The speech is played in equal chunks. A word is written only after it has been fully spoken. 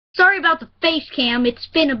Sorry about the face cam, it's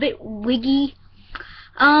been a bit wiggy.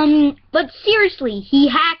 But seriously, he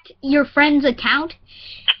hacked your friend's account?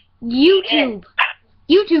 YouTube,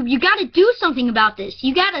 you gotta do something about this.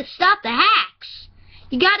 You gotta stop the hacks.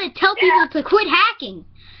 You gotta tell people to quit hacking.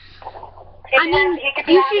 I mean, he could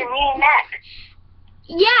be having me next.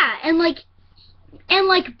 Yeah, and like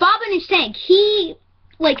Bob and his tank,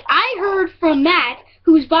 I heard from Matt,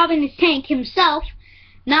 who's Bob and his tank himself,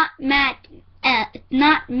 not Matt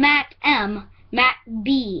M, Matt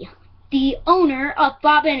B, the owner of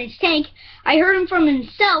Bob and his tank. I heard him from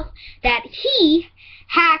himself that he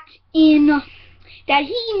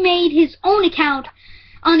made his own account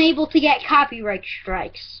unable to get copyright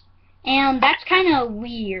strikes, and that's kind of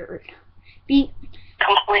weird.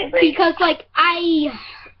 Completely. Because I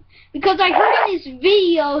heard in his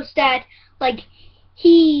videos that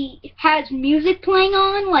he has music playing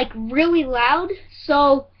on really loud,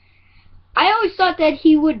 so I always thought that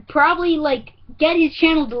he would probably get his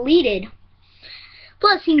channel deleted.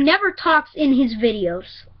 Plus, he never talks in his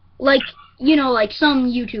videos, like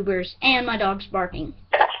some YouTubers. And my dog's barking.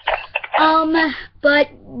 But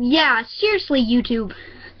yeah, seriously, YouTube,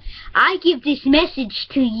 I give this message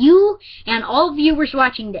to you and all viewers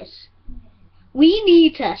watching this. We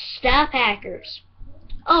need to stop hackers.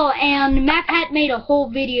 Oh, and MapHat made a whole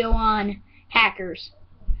video on hackers.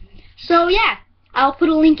 So yeah, I'll put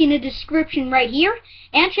a link in the description right here,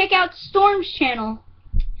 and check out Storm's channel.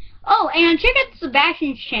 Oh, and check out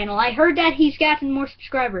Sebastian's channel. I heard that he's gotten more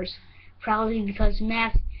subscribers. Probably because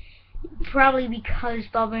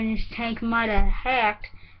Bob and his tank might have hacked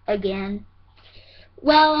again.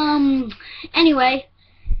 Well, anyway,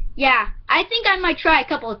 yeah, I think I might try a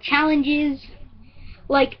couple of challenges.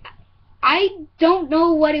 I don't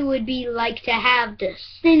know what it would be like to have the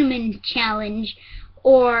cinnamon challenge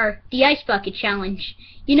or the ice bucket challenge.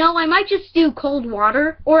 I might just do cold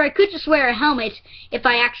water, or I could just wear a helmet if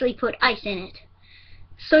I actually put ice in it.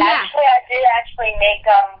 So yeah. Actually, I did actually make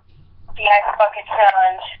the ice bucket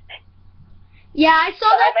challenge. Yeah, I saw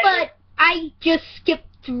that, but I just skipped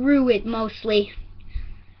through it mostly.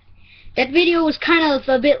 That video was kind of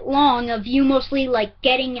a bit long of you mostly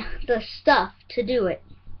getting the stuff to do it.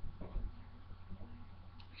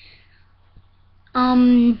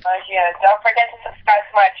 Yeah, don't forget to subscribe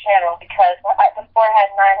to my channel because before I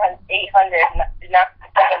had 800, not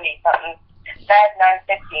 70 something. Now I have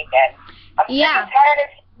 950 again. I'm yeah. tired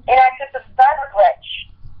of inaccess subscriber glitch.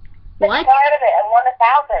 What? I'm tired of it. I want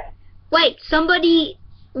 1,000.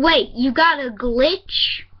 Wait, you got a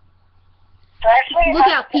glitch? So actually, look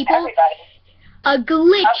out, people. Everybody. A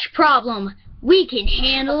glitch problem. We can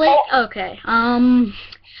handle it. Okay.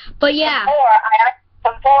 But yeah.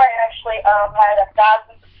 Before I actually had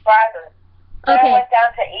 1,000 subscribers. Then Okay. I went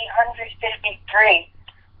down to 853.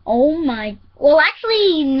 Oh my. Well,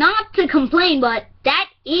 actually, not to complain, but that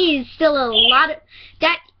is still a lot of.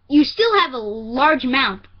 You still have a large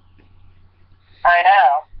amount. I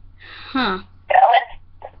know. Huh.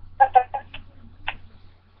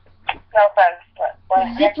 No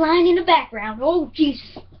offense. Zip line in the background. Oh,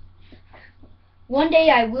 Jesus. One day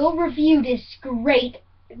I will review this great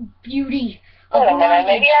beauty of Wait a minute, life.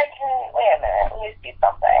 maybe I can, wait a minute, let me see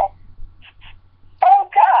something. Oh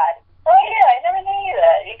God, oh yeah, I never knew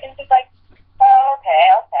that. You can just oh, okay,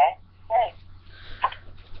 great.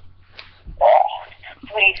 Oh,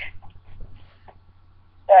 sweet.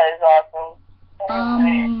 That is awesome.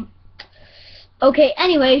 Okay,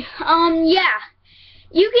 anyway, yeah.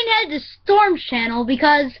 You can head to Storm's channel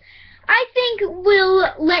because I think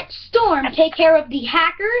we'll let Storm take care of the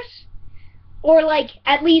hackers, or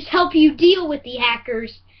at least help you deal with the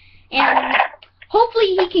hackers, and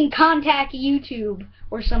hopefully he can contact YouTube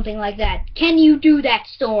or something like that. Can you do that,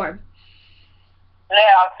 Storm? Yeah,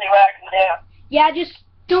 I'll see what I can do. Yeah, just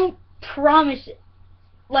don't promise it.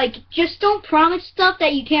 Just don't promise stuff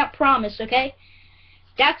that you can't promise, okay?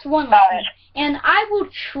 That's one lesson. And I will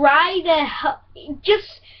try to help.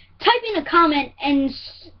 Just type in a comment and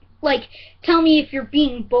tell me if you're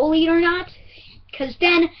being bullied or not, because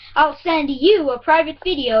then I'll send you a private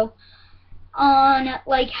video on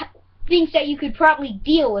things that you could probably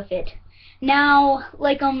deal with it. Now,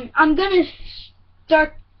 I'm gonna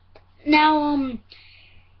start now.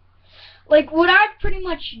 What I've pretty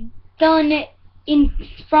much done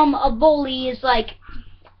from a bully is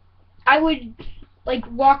I would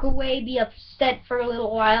walk away, be upset for a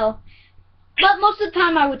little while, but most of the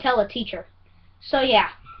time I would tell a teacher. So yeah.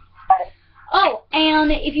 Oh,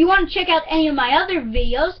 and if you want to check out any of my other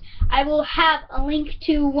videos, I will have a link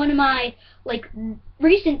to one of my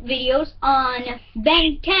recent videos on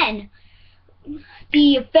Ben 10.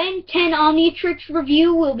 the Ben 10 Omnitrix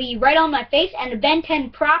review will be right on my face, and the Ben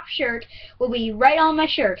 10 prop shirt will be right on my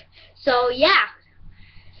shirt. So yeah,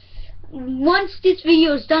 once this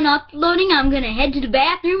video is done uploading, I'm going to head to the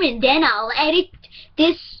bathroom, and then I'll edit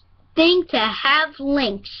this thing to have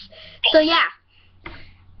links. So yeah,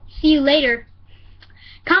 see you later.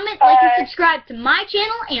 Comment, like, and subscribe to my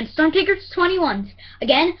channel and Tns2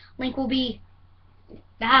 Again, link will be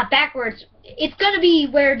backwards. It's going to be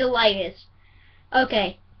where the light is.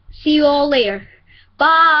 Okay, see you all later.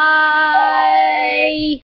 Bye!